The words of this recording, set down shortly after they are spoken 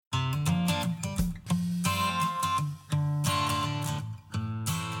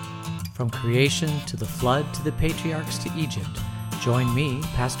From creation to the flood to the patriarchs to Egypt, join me,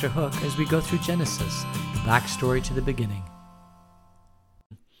 Pastor Hook, as we go through Genesis, the backstory to the beginning.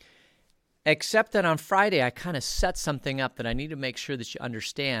 Except that on Friday, I kind of set something up that I need to make sure that you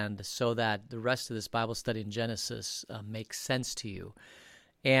understand so that the rest of this Bible study in Genesis makes sense to you.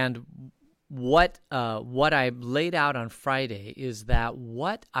 And what I laid out on Friday is that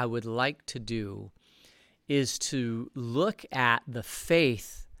what I would like to do is to look at the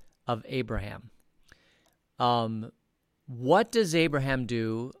faith of Abraham. What does Abraham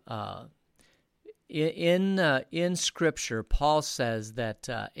do? In Scripture, Paul says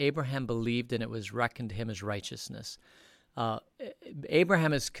that Abraham believed and it was reckoned to him as righteousness.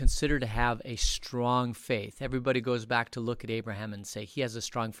 Abraham is considered to have a strong faith. Everybody goes back to look at Abraham and say he has a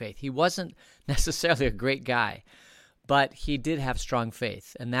strong faith. He wasn't necessarily a great guy, but he did have strong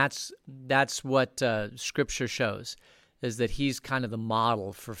faith, and that's what Scripture shows, is that he's kind of the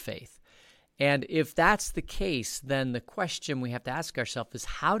model for faith. And if that's the case, then the question we have to ask ourselves is,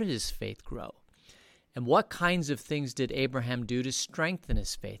 how did his faith grow? And what kinds of things did Abraham do to strengthen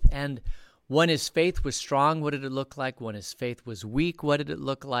his faith? And when his faith was strong, what did it look like? When his faith was weak, what did it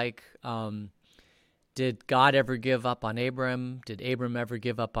look like? Did God ever give up on Abram? Did Abram ever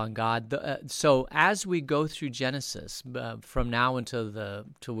give up on God? So as we go through Genesis, from now until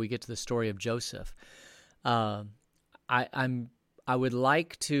we get to the story of Joseph, I would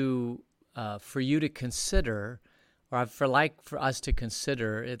like to for you to consider, or for us to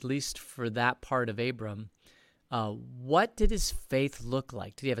consider, at least for that part of Abram, what did his faith look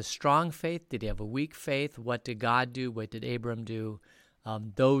like? Did he have a strong faith? Did he have a weak faith? What did God do? What did Abram do?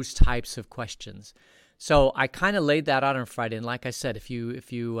 Those types of questions. So I kind of laid that out on Friday, and like I said, if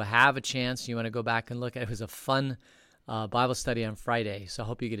you have a chance, you want to go back and look at it. It was a fun Bible study on Friday, so I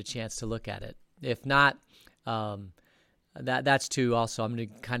hope you get a chance to look at it. If not, that's too also. I'm going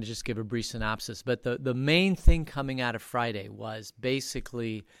to kind of just give a brief synopsis. But the main thing coming out of Friday was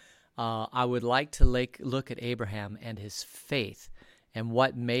basically I would like to look at Abraham and his faith and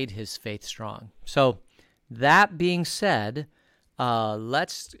what made his faith strong. So that being said,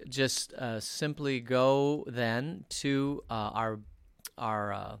 let's just simply go then to our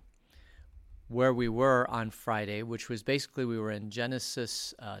where we were on Friday, which was basically we were in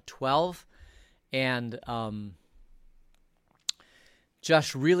Genesis 12, and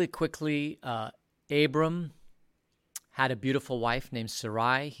just really quickly, Abram had a beautiful wife named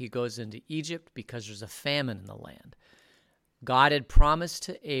Sarai. He goes into Egypt because there's a famine in the land. God had promised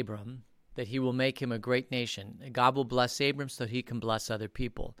to Abram that he will make him a great nation. God will bless Abram so he can bless other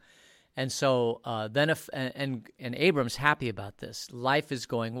people. And so and Abram's happy about this. Life is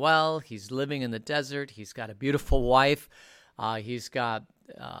going well. He's living in the desert. He's got a beautiful wife. He's got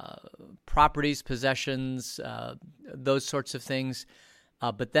properties, possessions, those sorts of things.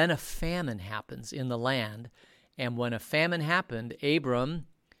 But then a famine happens in the land. And when a famine happened, Abram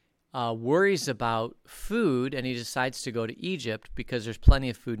worries about food, and he decides to go to Egypt because there's plenty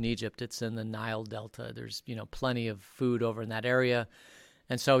of food in Egypt. It's in the Nile Delta. There's plenty of food over in that area.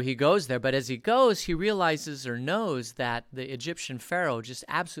 And so he goes there. But as he goes, he realizes or knows that the Egyptian Pharaoh just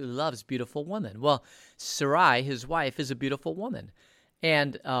absolutely loves beautiful women. Well, Sarai, his wife, is a beautiful woman.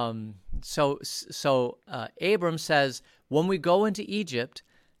 And so Abram says, when we go into Egypt,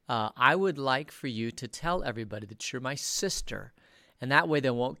 I would like for you to tell everybody that you're my sister, and that way they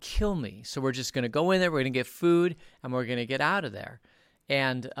won't kill me. So we're just going to go in there, we're going to get food, and we're going to get out of there.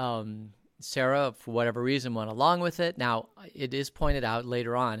 And Sarah, for whatever reason, went along with it. Now, it is pointed out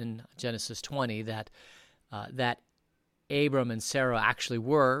later on in Genesis 20 that Abram and Sarah actually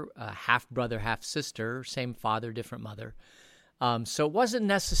were half-brother, half-sister, same father, different mother. So it wasn't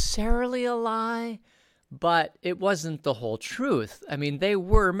necessarily a lie, but it wasn't the whole truth. I mean, they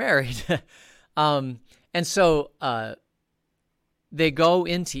were married. And so they go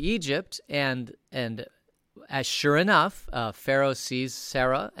into Egypt, and as sure enough, Pharaoh sees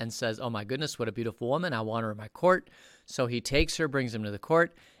Sarah and says, oh my goodness, what a beautiful woman. I want her in my court. So he takes her, brings him to the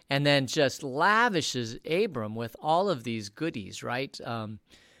court, and then just lavishes Abram with all of these goodies, right?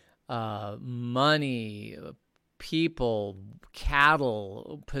 Money, people,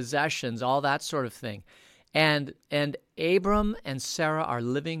 cattle, possessions, all that sort of thing. And Abram and Sarah are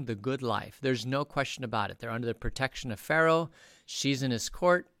living the good life. There's no question about it. They're under the protection of Pharaoh. She's in his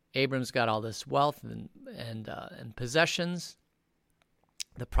court. Abram's got all this wealth and possessions.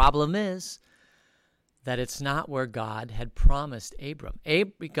 The problem is that it's not where God had promised Abram.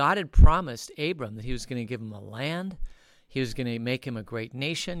 God had promised Abram that he was going to give him a land. He was going to make him a great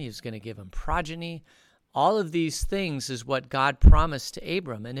nation. He was going to give him progeny. All of these things is what God promised to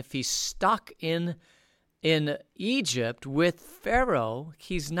Abram. And if he's stuck in in Egypt with Pharaoh,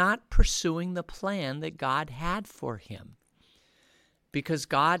 he's not pursuing the plan that God had for him, because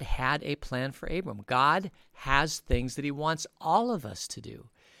God had a plan for Abram. God has things that he wants all of us to do.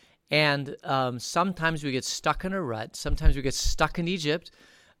 And sometimes we get stuck in a rut. Sometimes we get stuck in Egypt,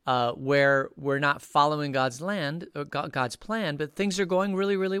 where we're not following God's plan, but things are going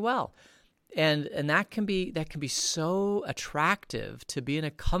really, really well. And that can be so attractive, to be in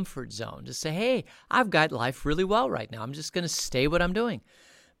a comfort zone, to say, hey, I've got life really well right now. I'm just going to stay what I'm doing.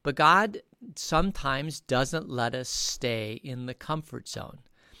 But God sometimes doesn't let us stay in the comfort zone.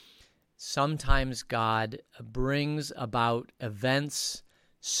 Sometimes God brings about events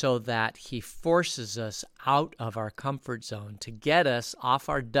so that he forces us out of our comfort zone to get us off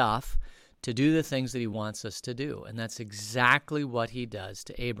our duff to do the things that he wants us to do. And that's exactly what he does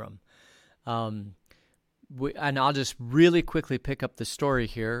to Abram. And I'll just really quickly pick up the story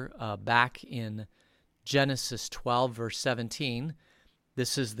here back in Genesis 12, verse 17.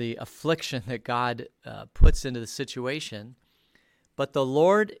 This is the affliction that God puts into the situation. But the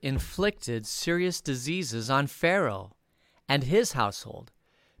Lord inflicted serious diseases on Pharaoh and his household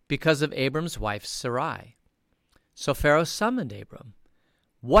because of Abram's wife Sarai. So Pharaoh summoned Abram.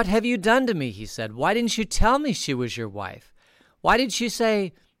 "What have you done to me?" he said. "Why didn't you tell me she was your wife? Why did she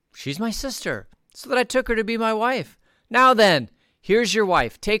say, 'She's my sister,' so that I took her to be my wife? Now then, here's your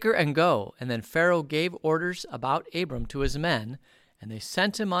wife. Take her and go." And then Pharaoh gave orders about Abram to his men, and they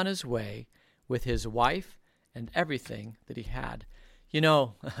sent him on his way with his wife and everything that he had. You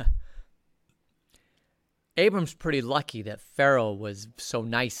know, Abram's pretty lucky that Pharaoh was so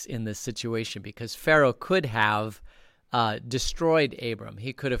nice in this situation, because Pharaoh could have destroyed Abram.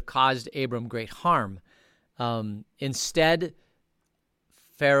 He could have caused Abram great harm. Instead,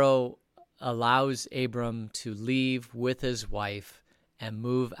 Pharaoh allows Abram to leave with his wife and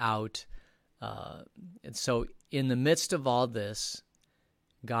move out. And so in the midst of all this,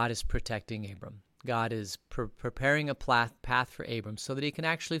 God is protecting Abram. God is preparing a path for Abram so that he can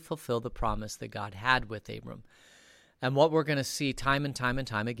actually fulfill the promise that God had with Abram. And what we're going to see time and time and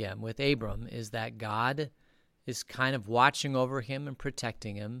time again with Abram is that God is kind of watching over him and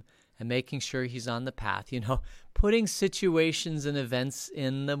protecting him and making sure he's on the path, putting situations and events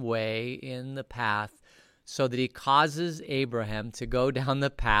in the path, so that he causes Abraham to go down the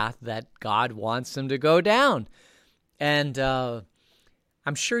path that God wants him to go down. And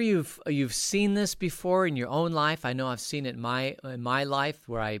I'm sure you've seen this before in your own life. I know I've seen it in my life,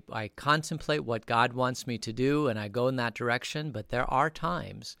 where I contemplate what God wants me to do and I go in that direction. But there are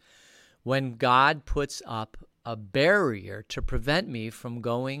times when God puts up a barrier to prevent me from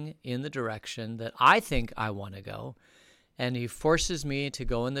going in the direction that I think I want to go, and he forces me to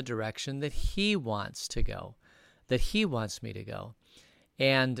go in the direction that he wants to go, that he wants me to go.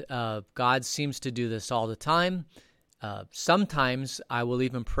 And God seems to do this all the time. Sometimes I will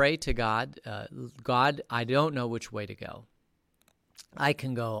even pray to God, God, I don't know which way to go. I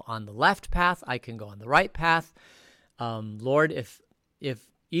can go on the left path. I can go on the right path. Lord, if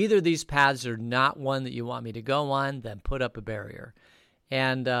either of these paths are not one that you want me to go on, then put up a barrier.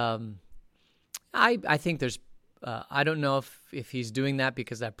 And I think there's, I don't know if he's doing that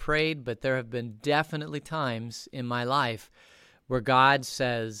because I prayed, but there have been definitely times in my life where God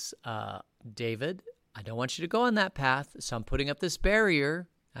says, David, I don't want you to go on that path, so I'm putting up this barrier.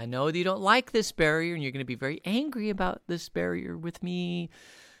 I know that you don't like this barrier, and you're going to be very angry about this barrier with me,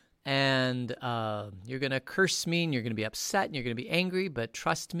 and you're going to curse me, and you're going to be upset, and you're going to be angry, but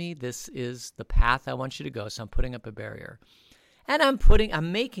trust me, this is the path I want you to go, so I'm putting up a barrier. And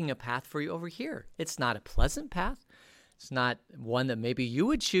I'm making a path for you over here. It's not a pleasant path. It's not one that maybe you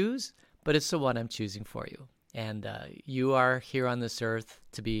would choose, but it's the one I'm choosing for you. And you are here on this earth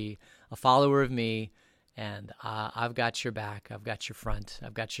to be a follower of me, and I've got your back, I've got your front,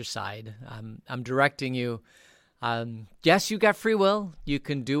 I've got your side. I'm directing you. Yes, you got free will. You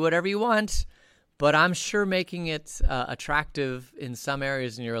can do whatever you want, but I'm sure making it attractive in some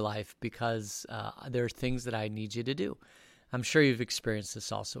areas in your life, because there are things that I need you to do. I'm sure you've experienced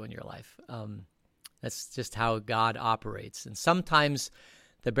this also in your life. That's just how God operates. And sometimes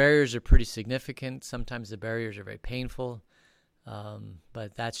the barriers are pretty significant. Sometimes the barriers are very painful.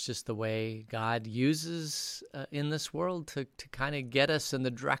 But that's just the way God uses in this world to kind of get us in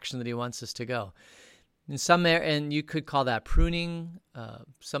the direction that he wants us to go. And you could call that pruning.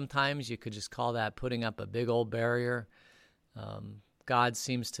 Sometimes you could just call that putting up a big old barrier. God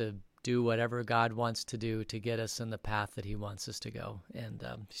seems to do whatever God wants to do to get us in the path that he wants us to go. And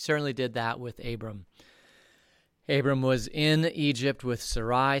he certainly did that with Abram. Abram was in Egypt with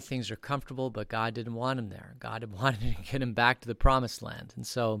Sarai. Things are comfortable, but God didn't want him there. God wanted to get him back to the promised land. And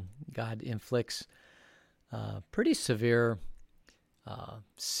so God inflicts pretty severe,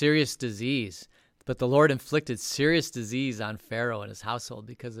 serious disease. But the Lord inflicted serious disease on Pharaoh and his household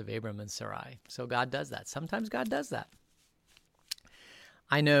because of Abram and Sarai. So God does that. Sometimes God does that.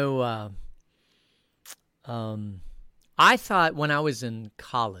 I know I thought when I was in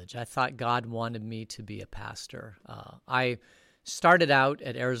college, I thought God wanted me to be a pastor. I started out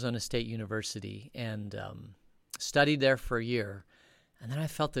at Arizona State University and studied there for a year. And then I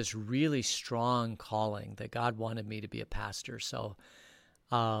felt this really strong calling that God wanted me to be a pastor. So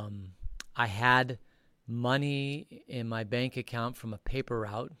I had money in my bank account from a paper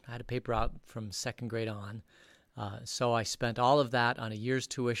route. I had a paper route from second grade on. So I spent all of that on a year's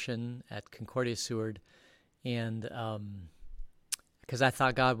tuition at Concordia Seward, and because I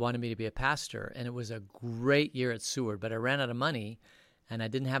thought God wanted me to be a pastor. And it was a great year at Seward, but I ran out of money, and I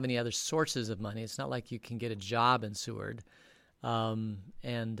didn't have any other sources of money. It's not like you can get a job in Seward.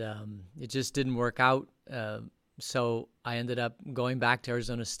 It just didn't work out. So I ended up going back to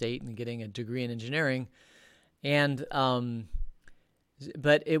Arizona State and getting a degree in engineering.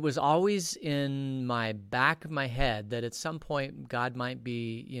 But it was always in my back of my head that at some point God might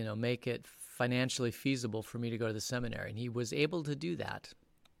make it financially feasible for me to go to the seminary. And he was able to do that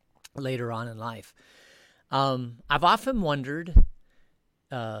later on in life. I've often wondered,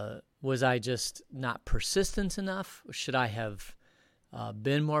 was I just not persistent enough? Should I have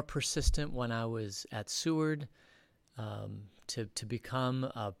been more persistent when I was at Seward to become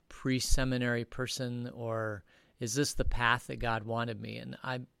a pre-seminary person, or is this the path that God wanted me? And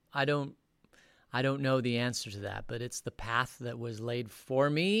I don't know the answer to that, but it's the path that was laid for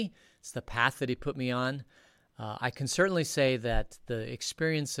me. It's the path that he put me on. I can certainly say that the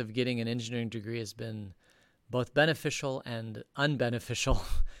experience of getting an engineering degree has been both beneficial and unbeneficial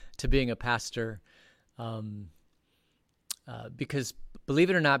to being a pastor, because believe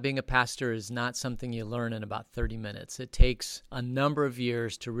it or not, being a pastor is not something you learn in about 30 minutes. It takes a number of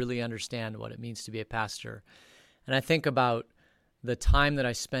years to really understand what it means to be a pastor. And I think about the time that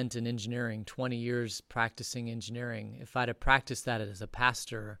I spent in engineering, 20 years practicing engineering. If I'd have practiced that as a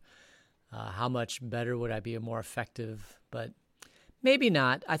pastor, how much better would I be, more effective? But maybe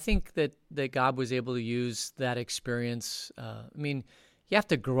not. I think that God was able to use that experience. You have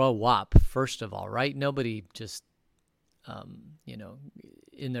to grow up, first of all, right? Nobody just,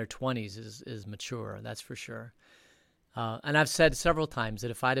 in their 20s is mature, that's for sure. And I've said several times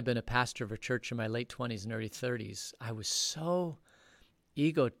that if I'd have been a pastor of a church in my late 20s and early 30s, I was so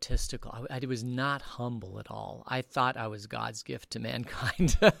egotistical. I was not humble at all. I thought I was God's gift to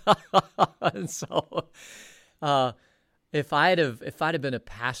mankind. And so if I'd have been a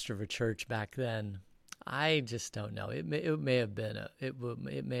pastor of a church back then, I just don't know. It may have been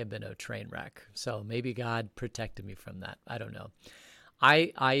a train wreck. So maybe God protected me from that. I don't know.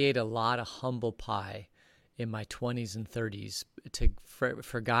 I ate a lot of humble pie in my 20s and 30s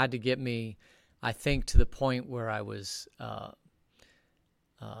for God to get me, I think, to the point where I was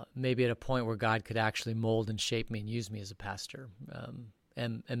maybe at a point where God could actually mold and shape me and use me as a pastor.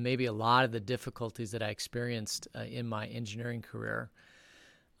 And maybe a lot of the difficulties that I experienced in my engineering career,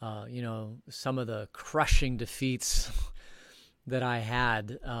 some of the crushing defeats that I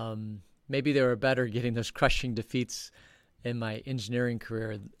had, maybe they were better getting those crushing defeats in my engineering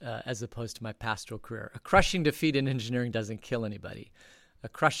career as opposed to my pastoral career. A crushing defeat in engineering doesn't kill anybody. A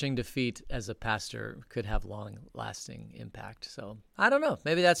crushing defeat as a pastor could have long-lasting impact. So I don't know.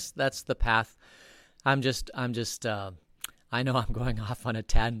 Maybe that's the path. I know I'm going off on a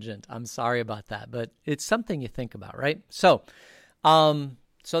tangent. I'm sorry about that, but it's something you think about, right? So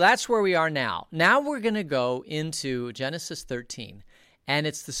that's where we are now. Now we're going to go into Genesis 13, and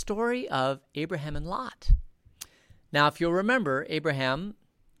it's the story of Abraham and Lot. Now, if you'll remember, Abraham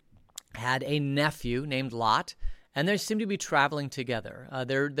had a nephew named Lot, and they seem to be traveling together.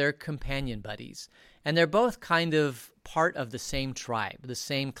 They're companion buddies, and they're both kind of part of the same tribe, the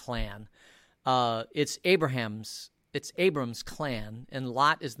same clan. It's Abram's clan, and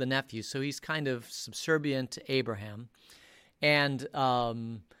Lot is the nephew, so he's kind of subservient to Abraham. And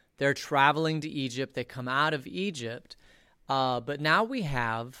they're traveling to Egypt. They come out of Egypt, but now we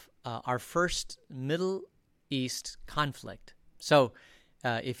have our first Middle East conflict. So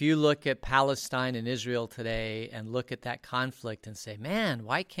if you look at Palestine and Israel today and look at that conflict and say, man,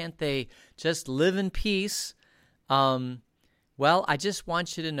 why can't they just live in peace? Well, I just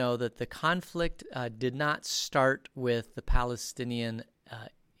want you to know that the conflict did not start with the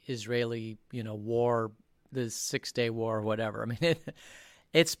Palestinian-Israeli, war, the 6-day war or whatever. I mean,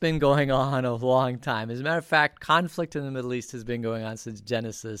 it's been going on a long time. As a matter of fact, conflict in the Middle East has been going on since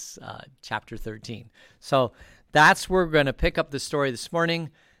Genesis chapter 13. So that's where we're going to pick up the story this morning.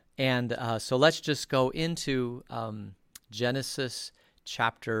 And so let's just go into Genesis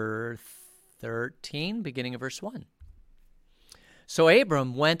chapter 13, beginning of verse 1. So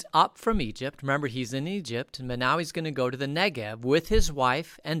Abram went up from Egypt. Remember, he's in Egypt, but now he's going to go to the Negev with his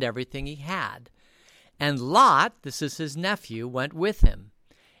wife and everything he had. And Lot, this is his nephew, went with him.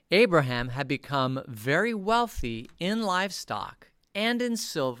 Abraham had become very wealthy in livestock and in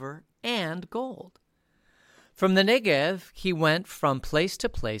silver and gold. From the Negev, he went from place to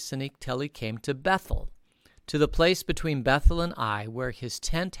place until he came to Bethel, to the place between Bethel and Ai, where his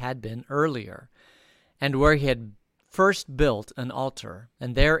tent had been earlier, and where he had first built an altar.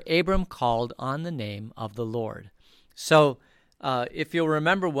 And there Abram called on the name of the Lord. So if you'll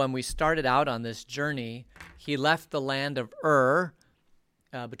remember when we started out on this journey, he left the land of Ur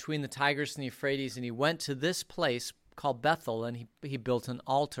between the Tigris and the Euphrates, and he went to this place called Bethel, and he built an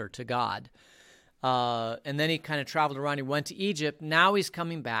altar to God. And then he kind of traveled around. He went to Egypt. Now he's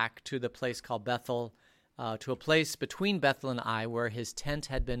coming back to the place called Bethel, to a place between Bethel and Ai where his tent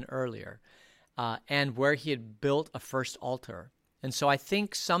had been earlier, and where he had built a first altar. And so I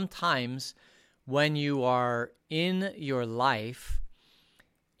think sometimes when you are in your life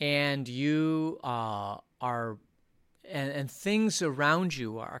and you and things around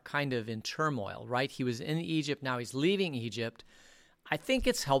you are kind of in turmoil, right? He was in Egypt, now he's leaving Egypt. I think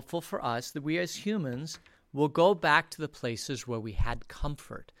it's helpful for us that we as humans will go back to the places where we had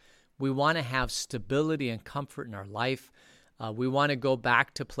comfort. We want to have stability and comfort in our life. We want to go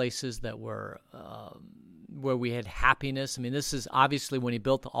back to places that were where we had happiness. I mean, this is obviously when he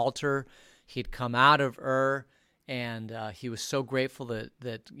built the altar. He'd come out of Ur, and he was so grateful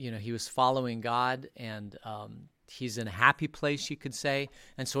that he was following God, and he's in a happy place, you could say.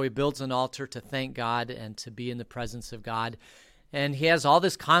 And so he builds an altar to thank God and to be in the presence of God. And he has all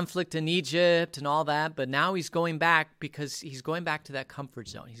this conflict in Egypt and all that, but now he's going back because he's going back to that comfort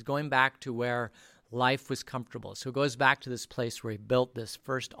zone. He's going back to where life was comfortable. So he goes back to this place where he built this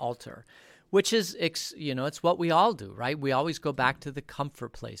first altar, which is, it's what we all do, right? We always go back to the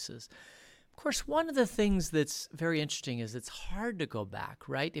comfort places. Of course, one of the things that's very interesting is it's hard to go back,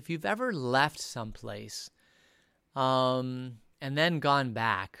 right? If you've ever left someplace and then gone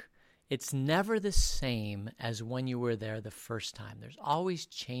back, it's never the same as when you were there the first time. There's always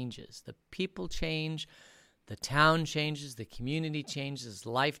changes. The people change, the town changes, the community changes,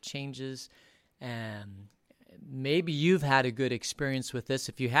 life changes. And maybe you've had a good experience with this.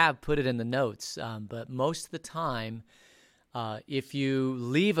 If you have, put it in the notes. But most of the time, if you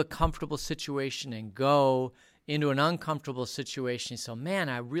leave a comfortable situation and go into an uncomfortable situation, you say, man,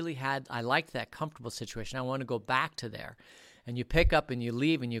 I liked that comfortable situation. I want to go back to there. And you pick up and you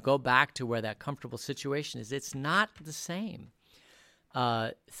leave and you go back to where that comfortable situation is. It's not the same.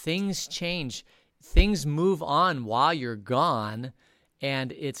 Things change. Things move on while you're gone,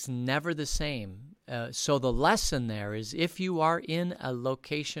 and it's never the same. So the lesson there is if you are in a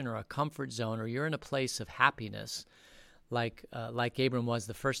location or a comfort zone, or you're in a place of happiness, like Abram was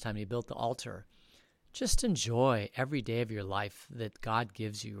the first time he built the altar, just enjoy every day of your life that God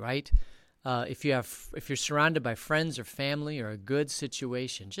gives you, right? If you're surrounded by friends or family or a good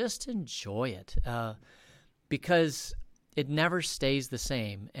situation, just enjoy it, because it never stays the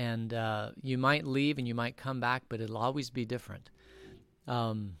same. And you might leave and you might come back, but it'll always be different.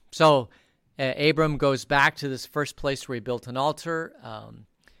 So Abram goes back to this first place where he built an altar,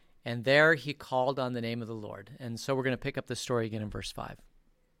 and there he called on the name of the Lord. And so we're going to pick up the story again in verse 5.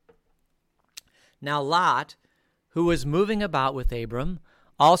 Now Lot, who was moving about with Abram,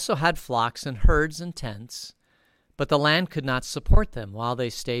 also had flocks and herds and tents, but the land could not support them while they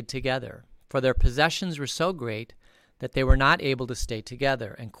stayed together, for their possessions were so great that they were not able to stay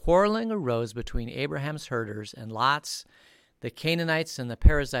together. And quarreling arose between Abraham's herders and Lot's. The Canaanites and the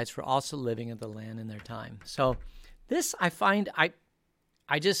Perizzites were also living in the land in their time. So this I find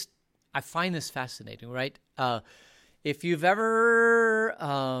this fascinating, right? If you've ever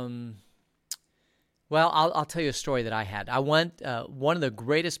I'll tell you a story that I had. I went, one of the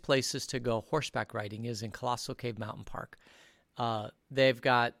greatest places to go horseback riding is in Colossal Cave Mountain Park. They've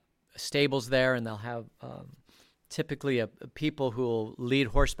got stables there, and they'll have typically people who will lead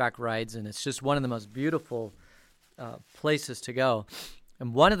horseback rides, and it's just one of the most beautiful places to go.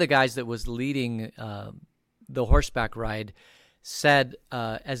 And one of the guys that was leading the horseback ride said,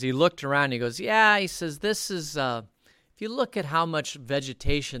 as he looked around, he goes, he says, this is... If you look at how much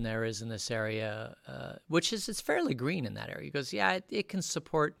vegetation there is in this area, it's fairly green in that area. He goes, it can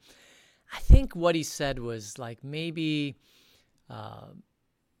support, I think what he said was like maybe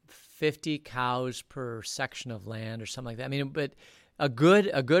 50 cows per section of land or something like that. I mean, but a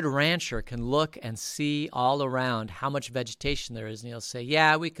good rancher can look and see all around how much vegetation there is, and he'll say,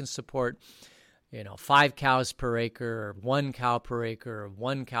 yeah, we can support 5 cows per acre, or 1 cow per acre, or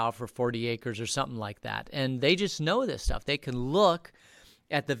 1 cow for 40 acres, or something like that. And they just know this stuff. They can look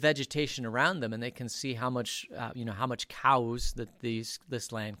at the vegetation around them, and they can see how much cows that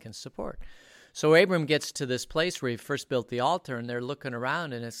this land can support. So Abram gets to this place where he first built the altar, and they're looking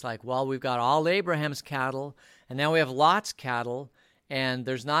around, and it's like, well, we've got all Abraham's cattle, and now we have Lot's cattle, and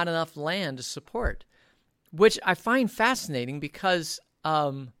there's not enough land to support, which I find fascinating because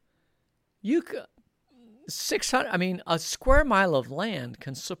a square mile of land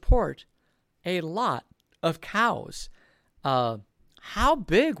can support a lot of cows. How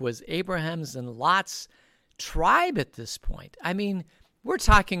big was Abraham's and Lot's tribe at this point? I mean, we're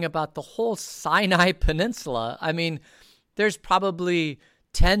talking about the whole Sinai Peninsula. I mean, there's probably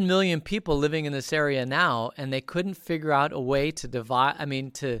 10 million people living in this area now, and they couldn't figure out a way to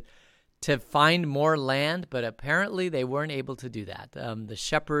to find more land, but apparently they weren't able to do that. The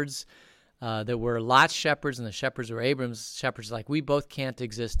shepherds, there were Lot's shepherds, and the shepherds were Abram's shepherds. Like, we both can't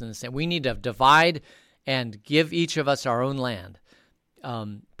exist in the same. We need to divide and give each of us our own land.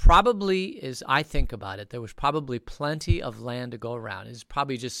 Probably, as I think about it, there was probably plenty of land to go around. It's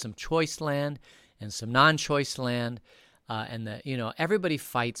probably just some choice land and some non-choice land, and everybody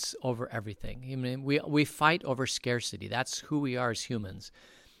fights over everything. I mean, we fight over scarcity. That's who we are as humans.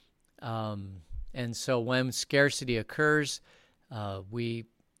 And so when scarcity occurs, we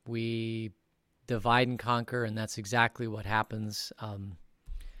divide and conquer, and that's exactly what happens.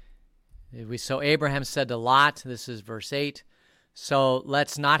 So Abraham said to Lot, this is verse 8, so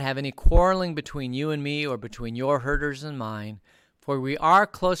let's not have any quarreling between you and me, or between your herders and mine, for we are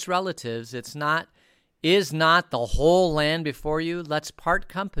close relatives. Is not the whole land before you? Let's part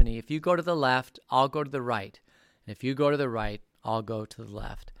company. If you go to the left, I'll go to the right. And if you go to the right, I'll go to the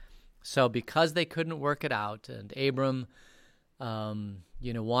left. So because they couldn't work it out, and Abram,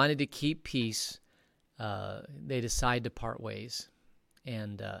 wanted to keep peace, they decide to part ways,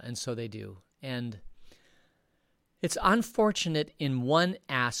 and so they do. And it's unfortunate in one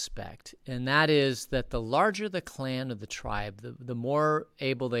aspect, and that is that the larger the clan or the tribe, the more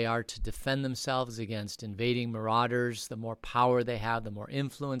able they are to defend themselves against invading marauders, the more power they have, the more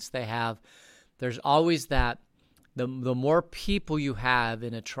influence they have. There's always that, the more people you have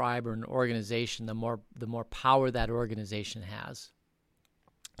in a tribe or an organization, the more power that organization has.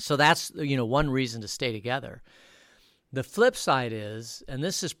 So that's, one reason to stay together. The flip side is, and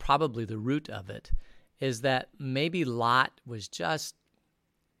this is probably the root of it, is that maybe Lot was just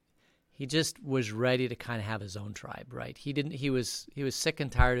ready to kind of have his own tribe, right? He was sick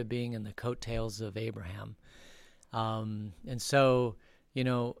and tired of being in the coattails of Abraham. And so,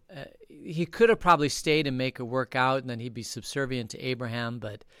 he could have probably stayed and make it work out, and then he'd be subservient to Abraham.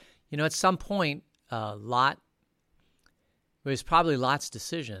 But, at some point, it was probably Lot's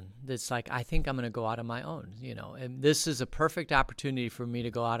decision. That's like, I think I'm going to go out on my own, and this is a perfect opportunity for me to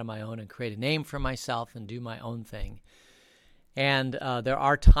go out on my own and create a name for myself and do my own thing. And there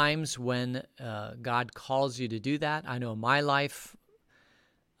are times when God calls you to do that. I know in my life,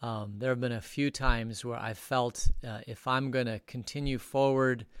 there have been a few times where I felt if I'm going to continue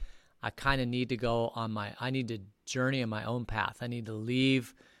forward, I kind of need to I need to journey on my own path. I need to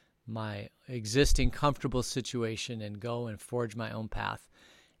leave my existing comfortable situation and go and forge my own path.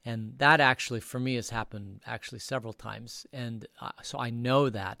 And that actually, for me, has happened actually several times. And so I know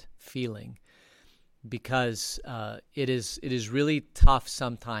that feeling, because it is really tough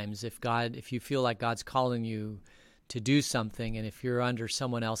sometimes if you feel like God's calling you to do something, and if you're under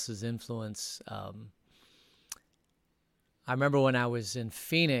someone else's influence. I remember when I was in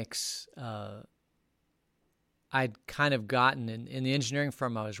Phoenix, I'd kind of gotten, in the engineering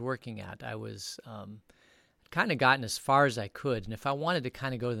firm I was working at, I was kind of gotten as far as I could. And if I wanted to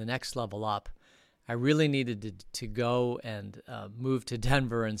kind of go to the next level up, I really needed to go and move to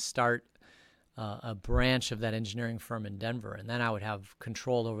Denver and start a branch of that engineering firm in Denver. And then I would have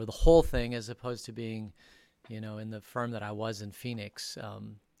control over the whole thing, as opposed to being, in the firm that I was in Phoenix,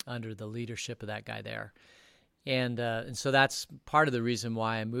 under the leadership of that guy there. And so that's part of the reason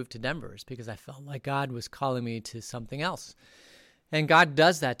why I moved to Denver, is because I felt like God was calling me to something else. And God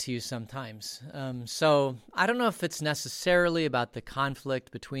does that to you sometimes. So I don't know if it's necessarily about the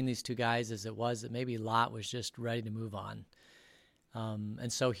conflict between these two guys as it was that maybe Lot was just ready to move on.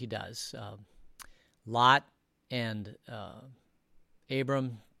 And so he does. Lot and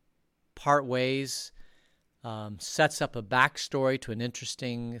Abram part ways. Sets up a backstory to an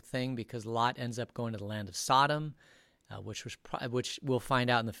interesting thing, because Lot ends up going to the land of Sodom, which we'll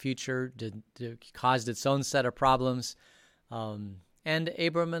find out in the future caused its own set of problems. And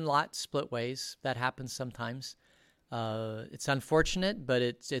Abram and Lot split ways. That happens sometimes. It's unfortunate, but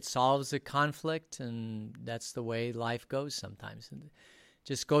it solves a conflict, and that's the way life goes sometimes. It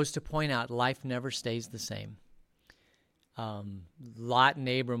just goes to point out life never stays the same. Lot and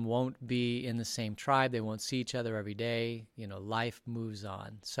Abram won't be in the same tribe. They won't see each other every day. Life moves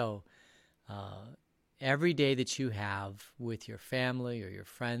on. So every day that you have with your family or your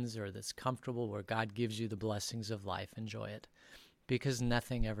friends or that's comfortable where God gives you the blessings of life, enjoy it, because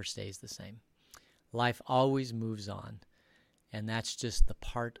nothing ever stays the same. Life always moves on, and that's just the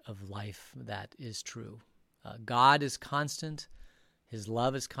part of life that is true. God is constant. His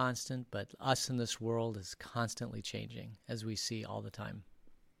love is constant, but us in this world is constantly changing, as we see all the time.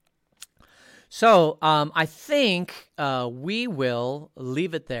 So I think we will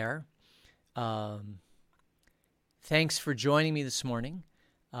leave it there. Thanks for joining me this morning.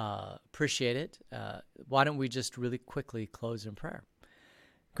 Appreciate it. Why don't we just really quickly close in prayer?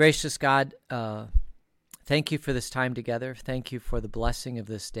 Gracious God, thank you for this time together. Thank you for the blessing of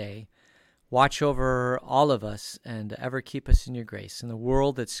this day. Watch over all of us and ever keep us in your grace. In the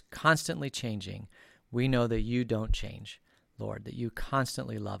world that's constantly changing, we know that you don't change, Lord, that you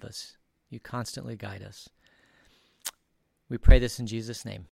constantly love us. You constantly guide us. We pray this in Jesus' name.